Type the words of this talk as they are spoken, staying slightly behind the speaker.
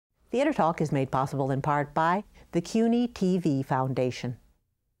Theater Talk is made possible in part by the CUNY TV Foundation.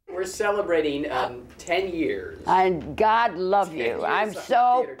 We're celebrating 10 years. And God love you. I'm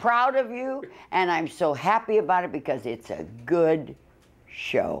so proud of you, and I'm so happy about it because it's a good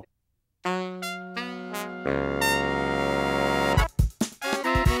show.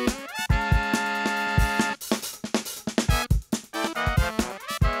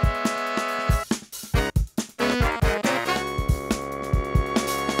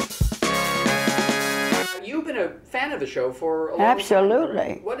 Fan of the show for a long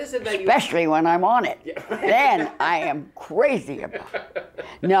Absolutely. time. What is it that Especially when I'm on it. Yeah. Then I am crazy about it.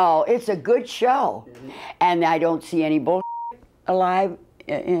 No, it's a good show. And I don't see any bullshit alive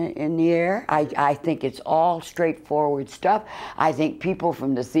in the air. I think it's all straightforward stuff. I think people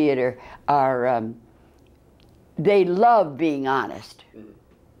from the theater are, they love being honest.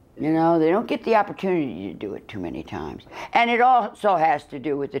 You know, they don't get the opportunity to do it too many times. And it also has to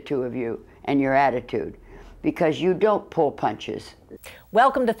do with the two of you and your attitude, because you don't pull punches.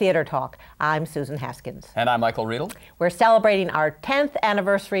 Welcome to Theater Talk. I'm Susan Haskins. And I'm Michael Riedel. We're celebrating our 10th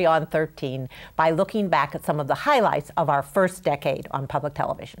anniversary on 13 by looking back at some of the highlights of our first decade on public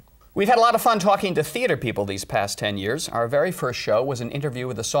television. We've had a lot of fun talking to theater people these past 10 years. Our very first show was an interview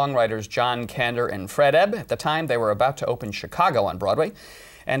with the songwriters John Kander and Fred Ebb. At the time, they were about to open Chicago on Broadway.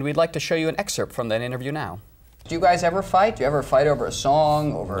 And we'd like to show you an excerpt from that interview now. Do you guys ever fight? Do you ever fight over a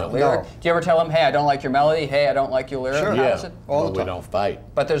song, over a lyric? No. Do you ever tell them, hey, I don't like your melody, hey, I don't like your lyric? Sure. Yeah. All the time. We don't fight.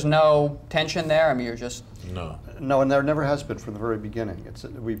 But there's no tension there? I mean, you're just... No. No, and there never has been from the very beginning. It's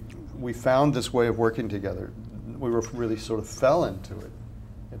we found this way of working together. We were really sort of fell into it.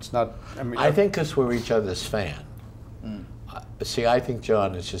 It's not, I mean... I think because we're each other's fan. See, I think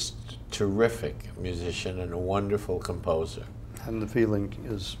John is just a terrific musician and a wonderful composer. And the feeling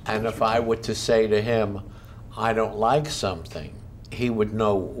is... And if I were to say to him, I don't like something, he would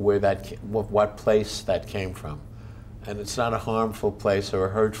know where what place that came from. And it's not a harmful place or a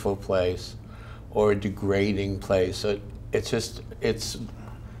hurtful place or a degrading place. It's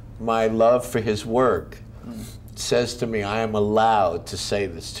my love for his work says to me, I am allowed to say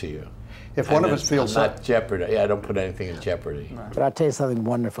this to you. If one of us feels not jeopardy, I don't put anything in jeopardy. But I'll tell you something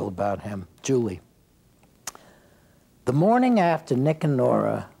wonderful about him, Julie. The morning after Nick and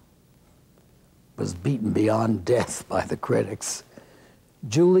Nora was beaten beyond death by the critics,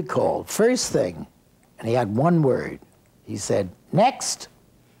 Julie called. First thing, and he had one word. He said, next.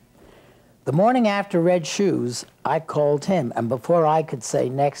 The morning after Red Shoes, I called him, and before I could say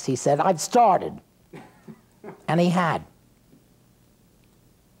next, he said, I've started. And he had.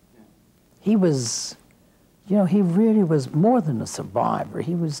 He was, you know, he really was more than a survivor.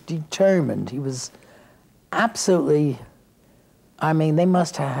 He was determined. He was absolutely... I mean, they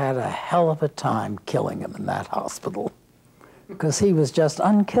must have had a hell of a time killing him in that hospital because he was just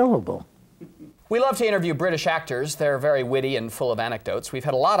unkillable. We love to interview British actors. They're very witty and full of anecdotes. We've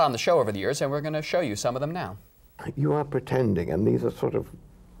had a lot on the show over the years, and we're going to show you some of them now. You are pretending, and these are sort of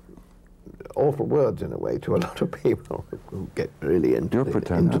awful words in a way to a lot of people who get really into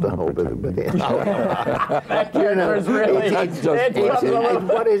the whole bit of it. That character's really...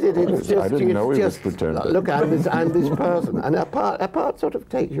 What is it? It's just... I didn't know he was pretending. Look, I'm this person. And a part sort of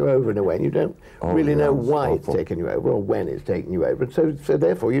takes you over in a way, and you don't really know why it's taken you over or when it's taken you over. And so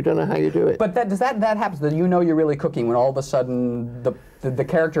therefore, you don't know how you do it. But does that happen, that you know you're really cooking when all of a sudden the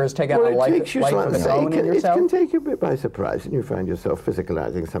character has taken on a life of its own in yourself? It can take you a bit by surprise, and you find yourself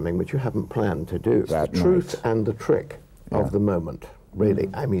physicalizing something which you haven't planned to do. The truth and the trick of the moment, really.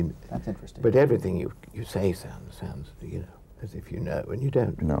 I mean, that's interesting. But everything you say sounds, you know, as if you know, and you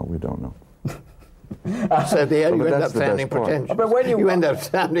don't. No, we don't know. So you end up sounding pretentious. But when you end up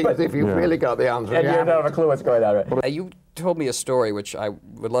sounding as if you've really got the answer. And you don't have a clue what's going on. Right? You told me a story, which I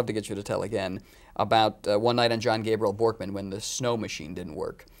would love to get you to tell again, about one night on John Gabriel Borkman when the snow machine didn't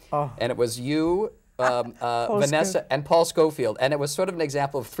work. And it was you, Vanessa, and Paul Scofield, and it was sort of an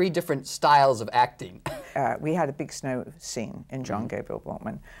example of 3 different styles of acting. We had a big snow scene in John Gabriel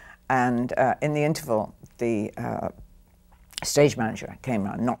Borkman, and in the interval, the stage manager came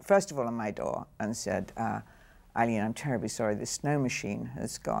around, knocked first of all on my door and said, Eileen, I'm terribly sorry, the snow machine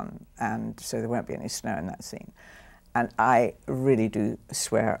has gone, and so there won't be any snow in that scene. And I really do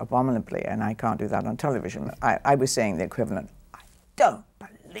swear abominably, and I can't do that on television. I was saying the equivalent, I don't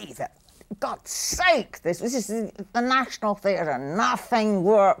believe it. God's sake, this is the National Theatre, nothing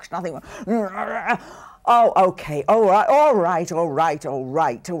works, nothing works. Oh, okay, all right,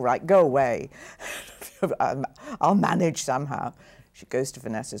 go away. I'll manage somehow. She goes to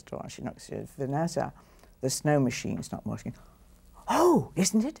Vanessa's door and she knocks. She says, Vanessa, the snow machine's not working. Oh,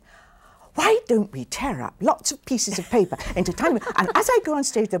 isn't it? why don't we tear up lots of pieces of paper into tiny, and as I go on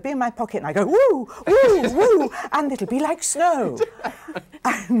stage, they'll be in my pocket, and I go, woo, woo, woo, and it'll be like snow.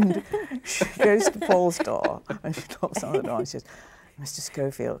 And she goes to Paul's door, and she knocks on the door, and she says, Mr.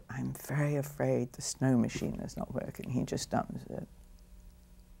 Schofield, I'm very afraid the snow machine is not working. He just stopped and said,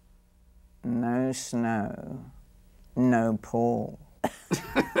 no snow, no Paul.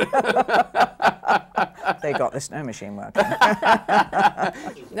 They got the snow machine working.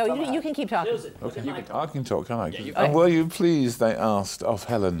 No, you can keep talking. Okay. I can talk, can't I? And were you pleased, they asked of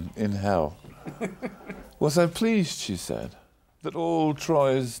Helen in hell. Was I pleased, she said, that all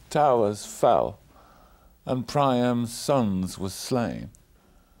Troy's towers fell, and Priam's sons was slain,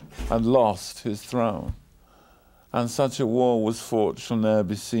 and lost his throne, and such a war was fought shall ne'er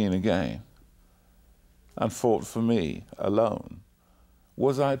be seen again, and fought for me alone.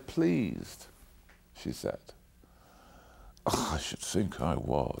 Was I pleased? She said. Oh, I should think I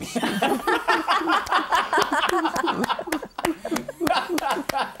was.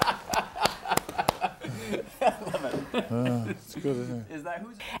 It's good, isn't it?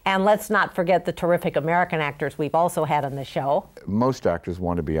 And let's not forget the terrific American actors we've also had on the show. Most actors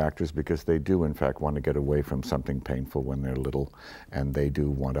want to be actors because they do, in fact, want to get away from something painful when they're little, and they do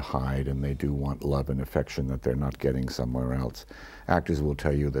want to hide, and they do want love and affection that they're not getting somewhere else. Actors will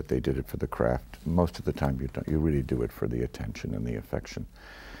tell you that they did it for the craft. Most of the time you don't. You really do it for the attention and the affection.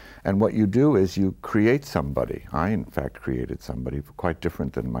 And what you do is you create somebody. I, in fact, created somebody quite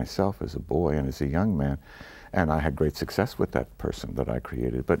different than myself as a boy and as a young man. And I had great success with that person that I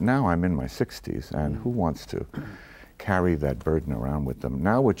created. But now I'm in my 60s, and who wants to carry that burden around with them?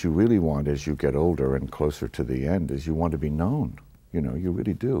 Now what you really want as you get older and closer to the end is you want to be known. You know, you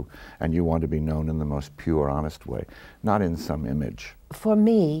really do. And you want to be known in the most pure, honest way, not in some image. For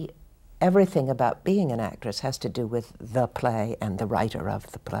me, everything about being an actress has to do with the play and the writer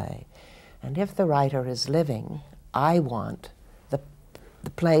of the play. And if the writer is living, I want the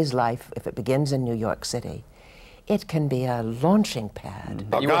play's life, if it begins in New York City, it can be a launching pad.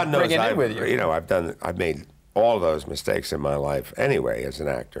 Well, God knows I've made all those mistakes in my life anyway as an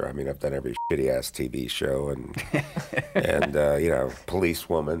actor. I mean, I've done every shitty-ass TV show and you know,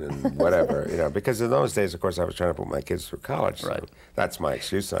 policewoman and whatever, you know, because in those days, of course, I was trying to put my kids through college. So right. That's my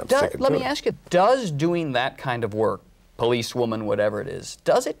excuse, and I'm sticking to it. Let me ask you, does doing that kind of work, policewoman, whatever it is,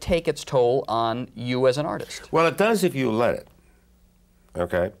 does it take its toll on you as an artist? Well, it does if you let it,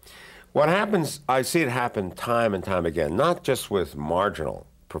 okay? What happens, I see it happen time and time again, not just with marginal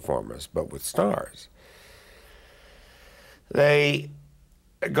performers, but with stars. They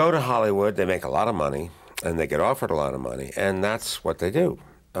go to Hollywood, they make a lot of money, and they get offered a lot of money, and that's what they do.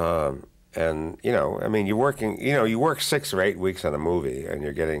 And, you know, I mean, you're working, you know, you work 6 or 8 weeks on a movie, and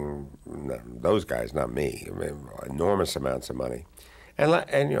you're getting, those guys, not me, I mean, enormous amounts of money.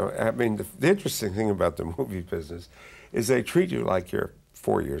 And you know, I mean, the interesting thing about the movie business is they treat you like you're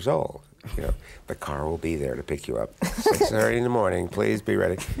 4 years old. You know, the car will be there to pick you up 6:30 in the morning. Please be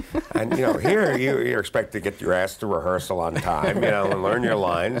ready. And you know, here you're expected to get your ass to rehearsal on time. You know, and learn your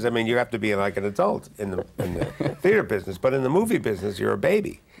lines. I mean, you have to be like an adult in the theater business, but in the movie business, you're a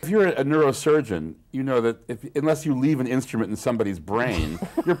baby. If you're a neurosurgeon, you know that unless you leave an instrument in somebody's brain,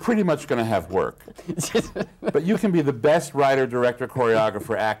 you're pretty much going to have work. But you can be the best writer, director,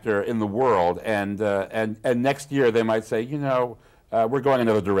 choreographer, actor in the world, and next year they might say, you know, we're going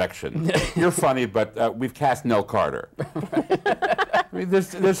another direction. You're funny, but we've cast Nell Carter. I mean,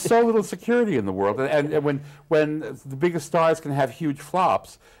 there's so little security in the world, and when the biggest stars can have huge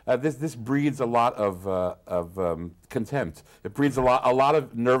flops, this breeds a lot of contempt. It breeds a lot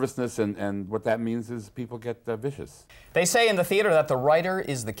of nervousness, and what that means is people get vicious. They say in the theater that the writer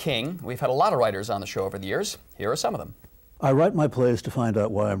is the king. We've had a lot of writers on the show over the years. Here are some of them. I write my plays to find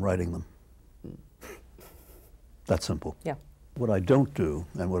out why I'm writing them. That's simple. Yeah. What I don't do,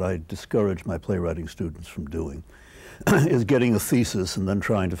 and what I discourage my playwriting students from doing, is getting a thesis and then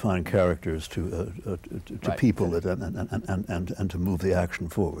trying to find characters to Right. people it and to move the action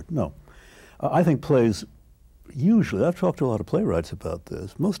forward. No. I think plays, usually, I've talked to a lot of playwrights about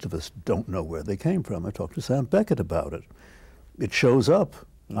this, most of us don't know where they came from. I talked to Sam Beckett about it. It shows up.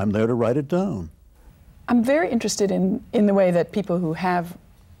 I'm there to write it down. I'm very interested in the way that people who have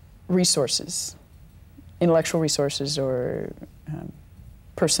resources, intellectual resources or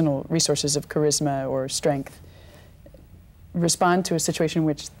personal resources of charisma or strength, respond to a situation in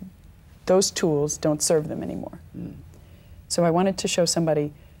which those tools don't serve them anymore. So I wanted to show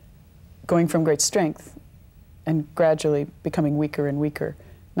somebody going from great strength and gradually becoming weaker and weaker,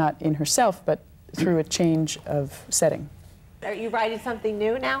 not in herself, but through a change of setting. Are you writing something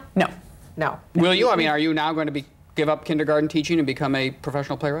new now? No. No. Will you? I mean, are you now going to give up kindergarten teaching and become a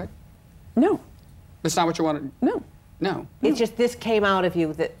professional playwright? No. That's not what you wanted? No. No. It's just this came out of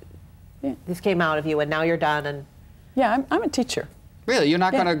you, this came out of you, and now you're done. And yeah, I'm a teacher. Really? You're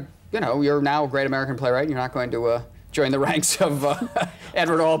not going to, you're now a great American playwright, and you're not going to join the ranks of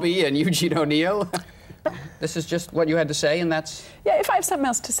Edward Albee and Eugene O'Neill? This is just what you had to say, and that's... Yeah, if I have something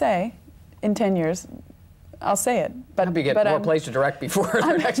else to say in 10 years, I'll say it. But you get more plays to direct before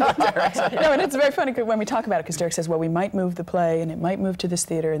the next one, Derek. No, and it's very funny when we talk about it, because Derek says, well, we might move the play, and it might move to this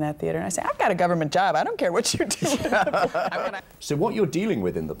theater and that theater. And I say, I've got a government job. I don't care what you do. So what you're dealing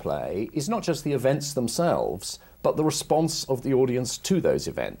with in the play is not just the events themselves, but the response of the audience to those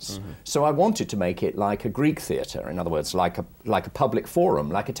events. Mm-hmm. So I wanted to make it like a Greek theatre, in other words, like a public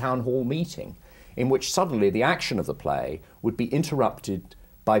forum, like a town hall meeting, in which suddenly the action of the play would be interrupted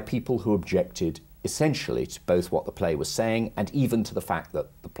by people who objected essentially to both what the play was saying and even to the fact that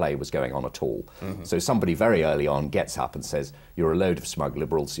the play was going on at all. Mm-hmm. So somebody very early on gets up and says, you're a load of smug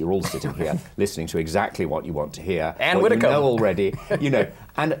liberals, you're all sitting here listening to exactly what you want to hear. And Whittaker. You know already,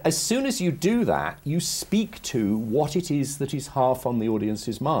 And as soon as you do that, you speak to what it is that is half on the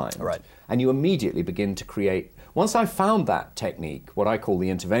audience's mind. Right. And you immediately begin to create, once I found that technique, what I call the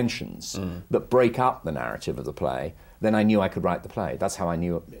interventions, that break up the narrative of the play, then I knew I could write the play. That's how I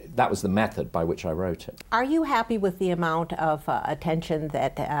knew, that was the method by which I wrote it. Are you happy with the amount of attention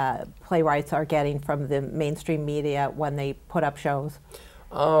that playwrights are getting from the mainstream media when they put up shows?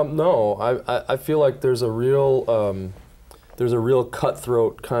 No, I feel like there's a real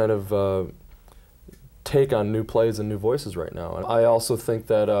cutthroat kind of take on new plays and new voices right now. And I also think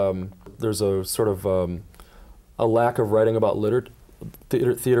that there's a sort of a lack of writing about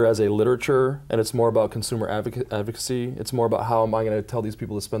theater as a literature, and it's more about consumer advocacy. It's more about how am I going to tell these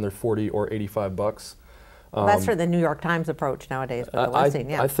people to spend their $40 or $85. Well, that's for the New York Times approach nowadays with the listing,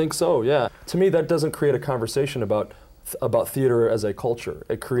 yeah. I think so, yeah. To me, that doesn't create a conversation about theater as a culture.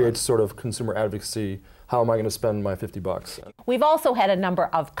 It creates sort of consumer advocacy. How am I going to spend my $50? We've also had a number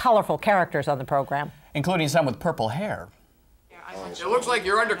of colorful characters on the program, including some with purple hair. It looks like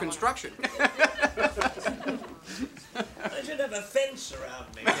you're under construction. I should have a fence around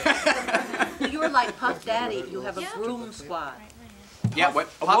me. You're like Puff Daddy. You have a groom squad. Yeah,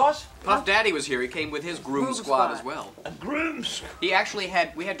 Puff Daddy was here. He came with his groom squad as well. A groom squad? He actually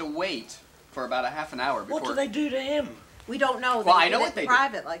we had to wait for about a half an hour before. What do they do to him? We don't know. Well, I know what they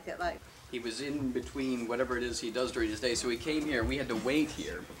private, do. like that, like. He was in between whatever it is he does during his day, so he came here and we had to wait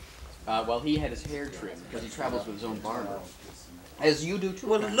here while he had his hair trimmed because he travels with his own barber. As you do too.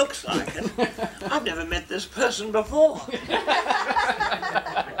 Well, it looks like it. I've never met this person before.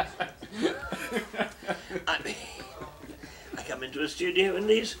 I come into a studio and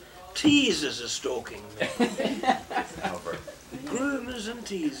these teasers are stalking me. Groomers and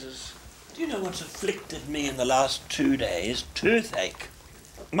teasers. Do you know what's afflicted me in the last 2 days? Toothache.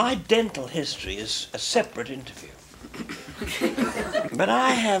 My dental history is a separate interview. But I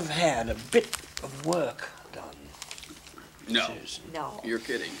have had a bit of work done. No. Susan. No. You're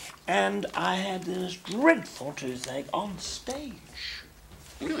kidding. And I had this dreadful toothache on stage.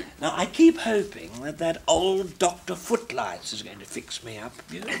 Really? Now, I keep hoping that old Dr. Footlights is going to fix me up.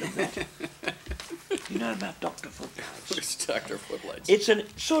 You heard of that? You know about Dr. Footlights? What's Dr. Footlights? It's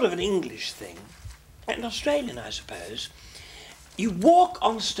sort of an English thing. An Australian, I suppose. You walk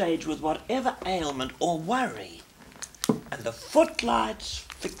on stage with whatever ailment or worry, and the Footlights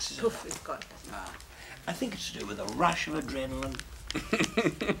fixes it. Poof, it's gone. I think it's to do with a rush of adrenaline.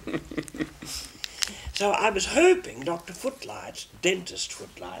 So I was hoping Dr. Footlights, Dentist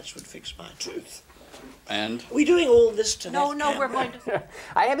Footlights, would fix my tooth. And? Are we doing all this to No, we're going to...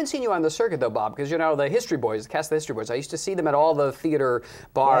 I haven't seen you on the circuit, though, Bob, because, the History Boys, the cast of the History Boys, I used to see them at all the theater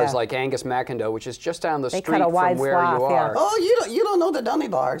bars like Angus McIndoe, which is just down the street from where you are. Oh, you don't know the dummy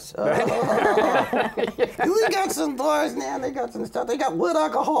bars. We got some bars now, they got some stuff. They got wood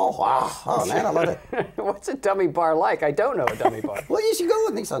alcohol. Wow. Oh, man, I love it. What's a dummy bar like? I don't know a dummy bar. Well, you should go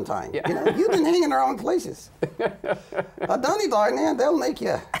with me sometime. Yeah. You've been hanging around places. A dummy bar, man, they'll make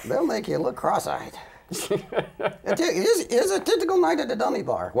you look cross-eyed. Here's a typical night at the dummy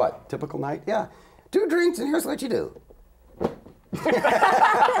bar. What? Typical night? Yeah. 2 drinks and here's what you do.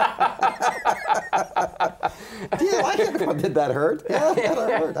 Do you like it? Did that hurt? Yeah, that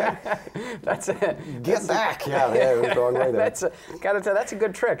hurt. That's it. Get back. Yeah, it was the wrong way there. That's a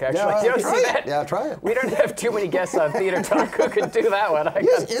good trick, actually. Yeah, you don't try see it. that? Yeah, try it. We don't have too many guests on Theater Talk who can do that one.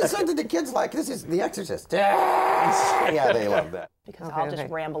 It's something the kids like. This is The Exorcist. Yeah, they love that. Because I'll just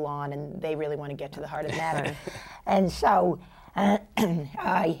ramble on, and they really want to get to the heart of the matter. And so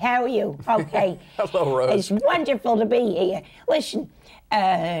Hi, how are you? Okay. Hello, Rose. It's wonderful to be here. Listen,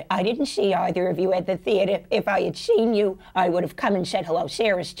 I didn't see either of you at the theater. If I had seen you, I would have come and said hello.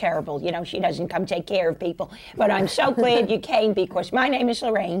 Sarah's terrible. You know, she doesn't come take care of people. But I'm so glad you came because my name is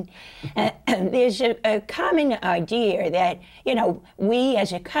Lorraine. There's a common idea that, you know, we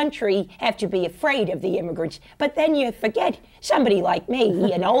as a country have to be afraid of the immigrants. But then you forget somebody like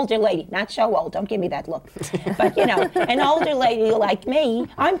me, an older lady, not so old, don't give me that look. But, you know, an older lady like me,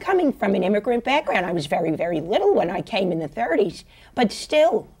 I'm coming from an immigrant background. I was very, very little when I came in the 30s. But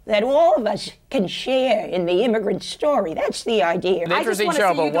still, that all of us can share in the immigrant story. That's the idea. An interesting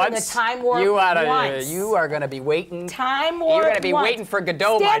show, but once you are going to be waiting. Time warp. You're going to be waiting for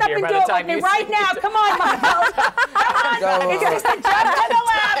Godot, Stand my up dear, and by do the it time with me you right now. Come on, Michael. Come on. It's just a jump to the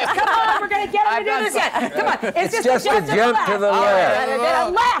left. Come on, we're going to get him to do this yet. Come on. It's just a jump to the left. Then a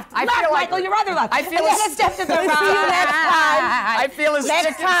left. Left, Michael, your other left. I feel and then a step to the right. See you next time. I feel as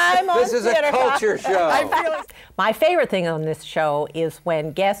next time on This is a culture show. I feel my favorite thing on this show is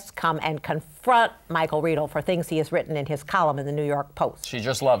when guests come and confront Michael Riedel for things he has written in his column in the New York Post. She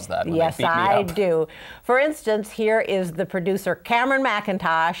just loves that. When Yes, they beat me I up. do. For instance, here is the producer Cameron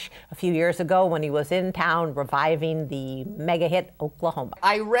McIntosh a few years ago when he was in town reviving the mega hit Oklahoma.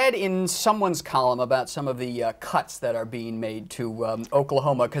 I read in someone's column about some of the cuts that are being made to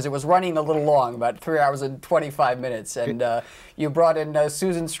Oklahoma because it was running a little long, about 3 hours and 25 minutes, and you brought in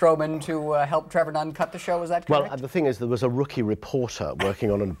Susan Stroman to help Trevor Nunn cut the show. Is that correct? Well, the thing is, there was a rookie reporter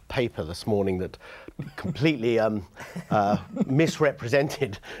working on a paper this morning that completely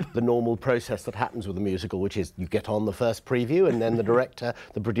misrepresented the normal process that happens with a musical, which is you get on the first preview and then the director,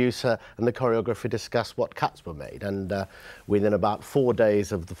 the producer and the choreographer discuss what cuts were made. And within about 4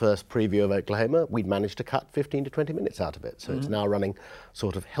 days of the first preview of Oklahoma, we'd managed to cut 15 to 20 minutes out of it. So it's now running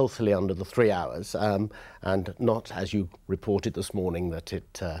sort of healthily under the 3 hours, and not, as you reported this morning, that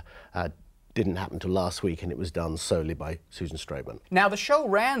it didn't happen till last week, and it was done solely by Susan Stroman. Now, the show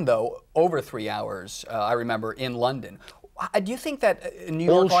ran, though, over 3 hours, I remember, in London. Do you think that New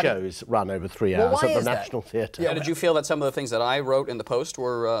York All shows run over 3 hours at the National Theatre. Yeah, did you feel that some of the things that I wrote in the Post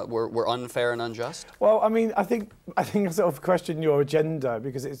were unfair and unjust? Well, I mean, I think I sort of question your agenda,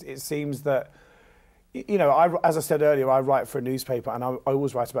 because it seems that, you know, as I said earlier, I write for a newspaper, and I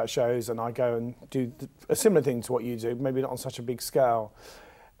always write about shows, and I go and do a similar thing to what you do, maybe not on such a big scale.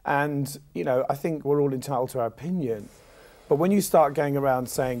 And, you know, I think we're all entitled to our opinion. But when you start going around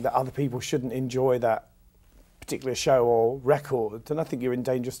saying that other people shouldn't enjoy that particular show or record, then I think you're in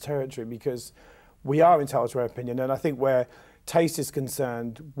dangerous territory, because we are entitled to our opinion. And I think where taste is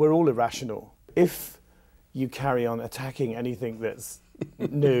concerned, we're all irrational. If you carry on attacking anything that's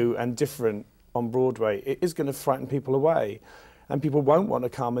new and different on Broadway, it is going to frighten people away. And people won't want to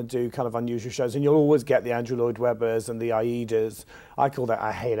come and do kind of unusual shows. And you'll always get the Andrew Lloyd Webbers and the Aidas. I call that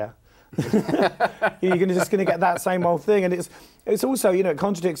a hater. You're just going to get that same old thing. And it's also, you know, it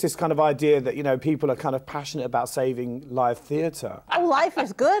contradicts this kind of idea that, you know, people are kind of passionate about saving live theatre. Oh, life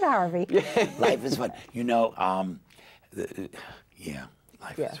is good, Harvey. Life is fun. You know, yeah,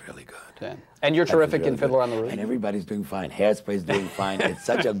 life is really good. Yeah. And you're terrific in Fiddler on the Roof. And everybody's doing fine. Hairspray's doing fine. It's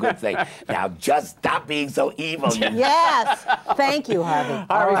such a good thing. Now, just stop being so evil. Yes. Thank you, Harvey.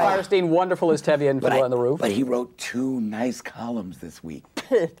 Harvey Firestein, wonderful as Tevye in Fiddler on the Roof. But he wrote 2 nice columns this week.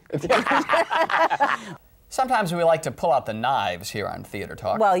 Sometimes we like to pull out the knives here on Theater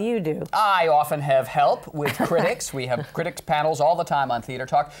Talk. Well, you do. I often have help with critics. We have critics panels all the time on Theater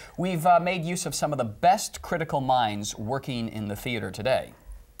Talk. We've made use of some of the best critical minds working in the theater today.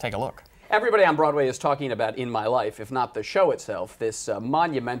 Take a look. Everybody on Broadway is talking about In My Life, if not the show itself, this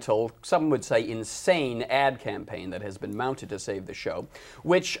monumental, some would say insane ad campaign that has been mounted to save the show,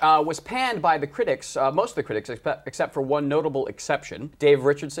 which was panned by the critics, most of the critics, except for one notable exception. Dave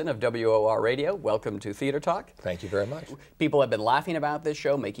Richardson of WOR Radio, welcome to Theater Talk. Thank you very much. People have been laughing about this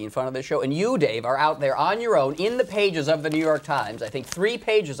show, making fun of this show, and you, Dave, are out there on your own in the pages of the New York Times, I think 3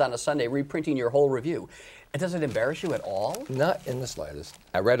 pages on a Sunday, reprinting your whole review. Does it embarrass you at all? Not in the slightest.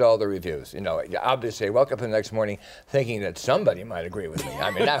 I read all the reviews. You know, obviously, I woke up the next morning thinking that somebody might agree with me.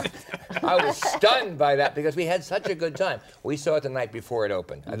 I mean, I was stunned by that, because we had such a good time. We saw it the night before it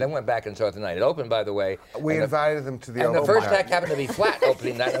opened. I then went back and saw it the night it opened, by the way. We invited them to the opening. And the first night. act happened to be flat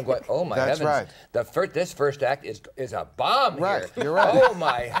opening night. I'm going, oh my That's heavens. right. This first act is a bomb right. here. You're right. Oh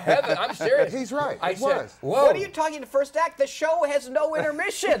my heaven. I'm serious. He's right. I said, whoa. What are you talking the first act? The show has no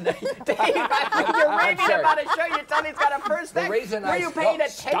intermission. Dave, I think you're raving about a show. You're telling me it's got a first act. Were you paying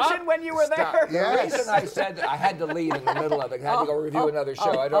attention when you were there? The reason I said that I had to leave in the middle of it, I had to go review another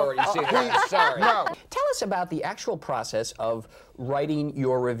show. I'd already seen it. I'm sorry. Tell us about the actual process of writing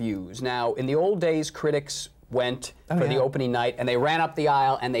your reviews. Now, in the old days, critics went for the opening night, and they ran up the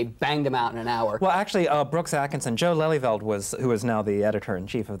aisle and they banged him out in an hour. Well, actually, Brooks Atkinson, Joe Lelyveld, who is now the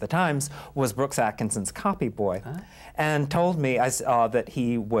editor-in-chief of the Times, was Brooks Atkinson's copy boy, and told me that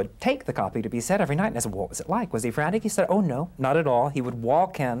he would take the copy to be said every night. And I said, what was it like? Was he frantic? He said, oh, no, not at all. He would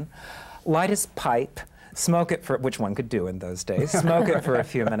walk in, light his pipe, smoke it for, which one could do in those days, smoke it for a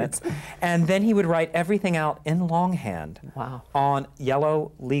few minutes, and then he would write everything out in longhand on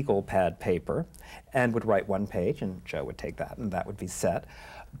yellow legal pad paper, and would write one page, and Joe would take that, and that would be set,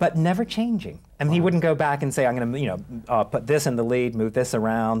 but never changing. I mean, he wouldn't go back and say, I'm going to, put this in the lead, move this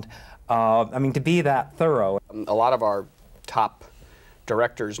around. I mean, to be that thorough. A lot of our top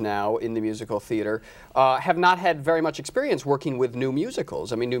directors now in the musical theater have not had very much experience working with new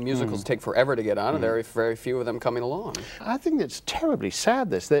musicals. I mean, new musicals take forever to get on, and there are very few of them coming along. I think it's terribly sad,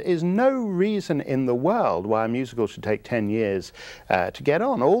 this. There is no reason in the world why a musical should take 10 years to get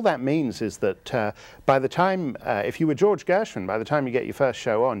on. All that means is that by the time, if you were George Gershwin, by the time you get your first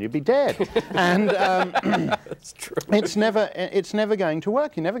show on, you'd be dead. And That's true. It's never going to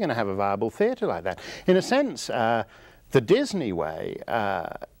work. You're never going to have a viable theatre like that. In a sense, the Disney way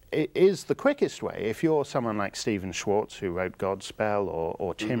is the quickest way. If you're someone like Stephen Schwartz, who wrote Godspell,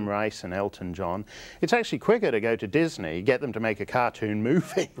 or Tim Rice and Elton John, it's actually quicker to go to Disney, get them to make a cartoon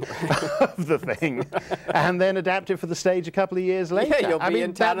movie of the thing, and then adapt it for the stage a couple of years later. Yeah, you'll be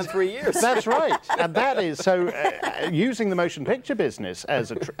in town in 3 years. That's right. And that is, so using the motion picture business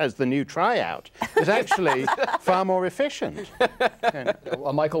as the new tryout is actually far more efficient.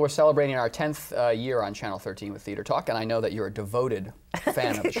 Well, Michael, we're celebrating our 10th year on Channel 13 with Theater Talk, and I know that you're a devoted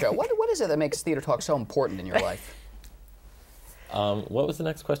fan of the show. What is it that makes Theater Talk so important in your life? What was the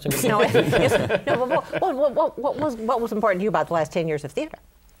next question? What was important to you about the last 10 years of theater?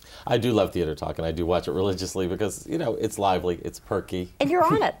 I do love Theater Talk, and I do watch it religiously because, you know, it's lively, it's perky. And you're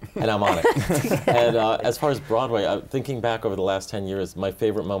on it. And I'm on it. And as far as Broadway, thinking back over the last 10 years, my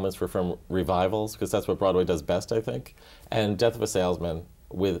favorite moments were from revivals, because that's what Broadway does best, I think. And Death of a Salesman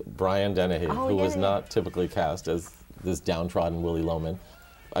with Brian Dennehy, who was not typically cast as this downtrodden Willy Loman,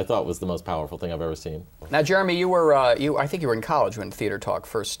 I thought was the most powerful thing I've ever seen. Now, Jeremy, you were, I think you were in college when Theater Talk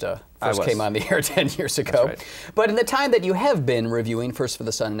first came on the air 10 years ago. That's right. But in the time that you have been reviewing, first for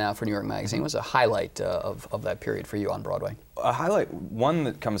The Sun and now for New York Magazine, was a highlight of that period for you on Broadway? A highlight, one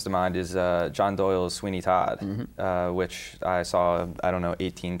that comes to mind is John Doyle's Sweeney Todd, which I saw, I don't know,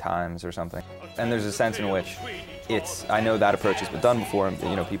 18 times or something. And there's a sense in which I know that approach has been done before,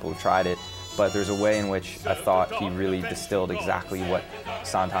 you know, people have tried it, but there's a way in which I thought he really distilled exactly what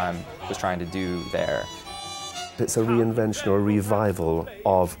Sondheim was trying to do there. It's a reinvention or a revival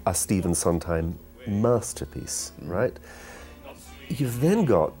of a Stephen Sondheim masterpiece, right? You've then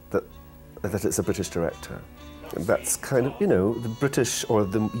got that it's a British director. That's kind of, you know, the British or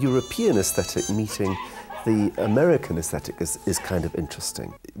the European aesthetic meeting the American aesthetic is kind of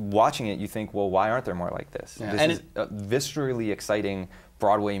interesting. Watching it, you think, well, why aren't there more like this? Yeah. This is a viscerally exciting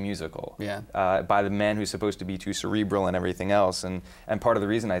Broadway musical by the man who's supposed to be too cerebral and everything else. And part of the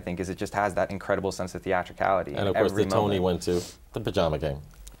reason, I think, is it just has that incredible sense of theatricality. And of course, the Tony went to the Pajama Game.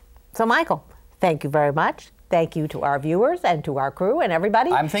 So, Michael, thank you very much. Thank you to our viewers and to our crew and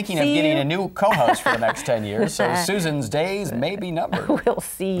everybody. I'm thinking of getting a new co-host for the next 10 years, so Susan's days may be numbered. We'll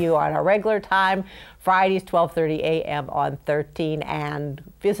see you on our regular time, Fridays, 12:30 a.m. on 13, and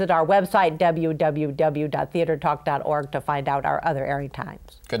visit our website, www.theatertalk.org, to find out our other airing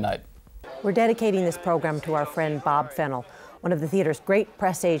times. Good night. We're dedicating this program to our friend Bob Fennell, one of the theater's great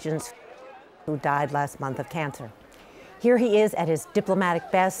press agents who died last month of cancer. Here he is at his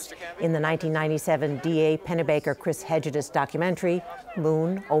diplomatic best in the 1997 D.A. Pennebaker Chris Hedges documentary,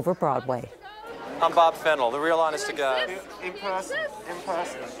 Moon Over Broadway. I'm Bob Fennell, the real honest to God. In person.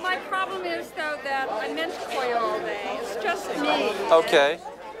 My problem is, though, that I meant to call you all day. It's just me. Okay,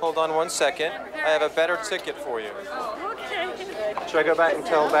 hold on 1 second. I have a better ticket for you. Oh, okay. Should I go back and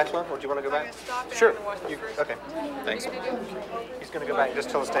tell Beckla, or do you want to go back? Sure. Okay, thanks. He's going to go back and just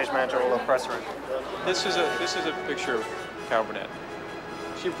tell the stage manager we'll press her in. This is a picture of Carol Burnett.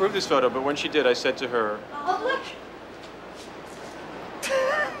 She approved this photo, but when she did, I said to her, Oh, look!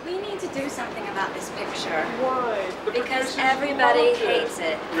 We need to do something about this picture. Why? Because everybody hates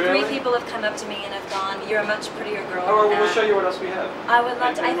it. Really? 3 people have come up to me and have gone, you're a much prettier girl oh, than we'll that. show you what else we have. I would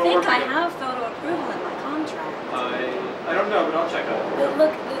love to. I think I have photo approval in my contract. I don't know, but I'll check on it. But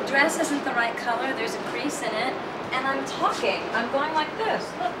look, the dress isn't the right color. There's a crease in it. And I'm talking. I'm going like this.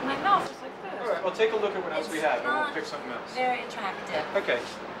 Look, my mouth is like this. All right, well, take a look at what else we have, and we'll pick something else. Very attractive. Okay.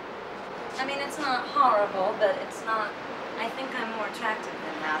 I mean, it's not horrible, but it's not I think I'm more attractive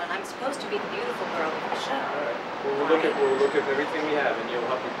than that, and I'm supposed to be the beautiful girl of the show. All right. We'll look at everything we have, and you'll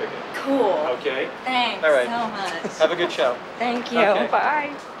help me pick it. Cool. Okay. Thanks All right. so much. Have a good show. Thank you. Okay.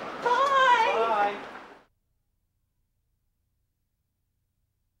 Bye. Bye. Bye.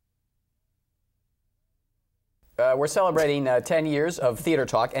 We're celebrating 10 years of Theater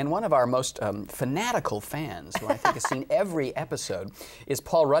Talk, and one of our most fanatical fans, who I think has seen every episode, is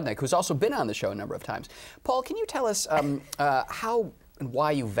Paul Rudnick, who's also been on the show a number of times. Paul, can you tell us how and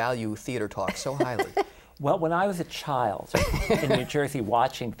why you value Theater Talk so highly? Well, when I was a child in New Jersey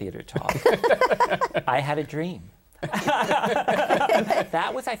watching Theater Talk, I had a dream.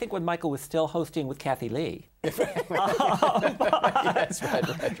 That was, I think, when Michael was still hosting with Kathy Lee. Yes, right.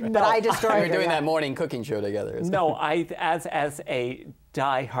 But I destroyed We were her, doing yeah. that morning cooking show together. No, as a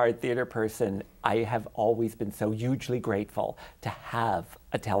die-hard theater person, I have always been so hugely grateful to have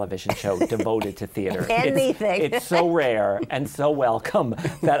a television show devoted to theater. Anything. It's so rare and so welcome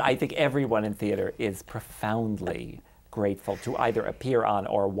that I think everyone in theater is profoundly grateful to either appear on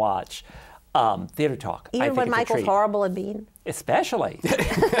or watch Theater Talk. I Even think when it's a Michael's treat. horrible and mean? Especially.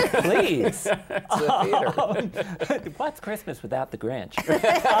 Please. Theater. What's Christmas without the Grinch?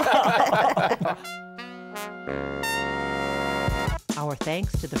 Our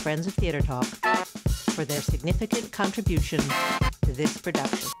thanks to the Friends of Theater Talk for their significant contribution to this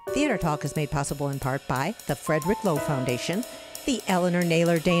production. Theater Talk is made possible in part by the Frederick Lowe Foundation, the Eleanor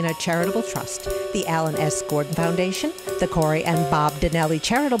Naylor Dana Charitable Trust, the Alan S. Gordon Foundation, the Corey and Bob Donnelly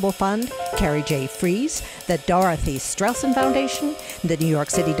Charitable Fund, Carrie J. Fries, the Dorothy Strelson Foundation, the New York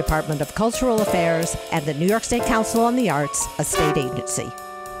City Department of Cultural Affairs, and the New York State Council on the Arts, a state agency.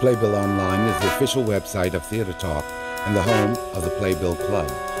 Playbill Online is the official website of Theater Talk and the home of the Playbill Club,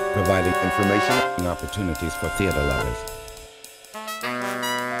 providing information and opportunities for theater lovers.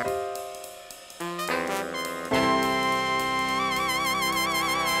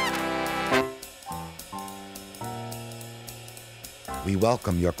 We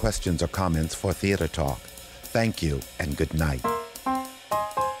welcome your questions or comments for Theater Talk. Thank you and good night.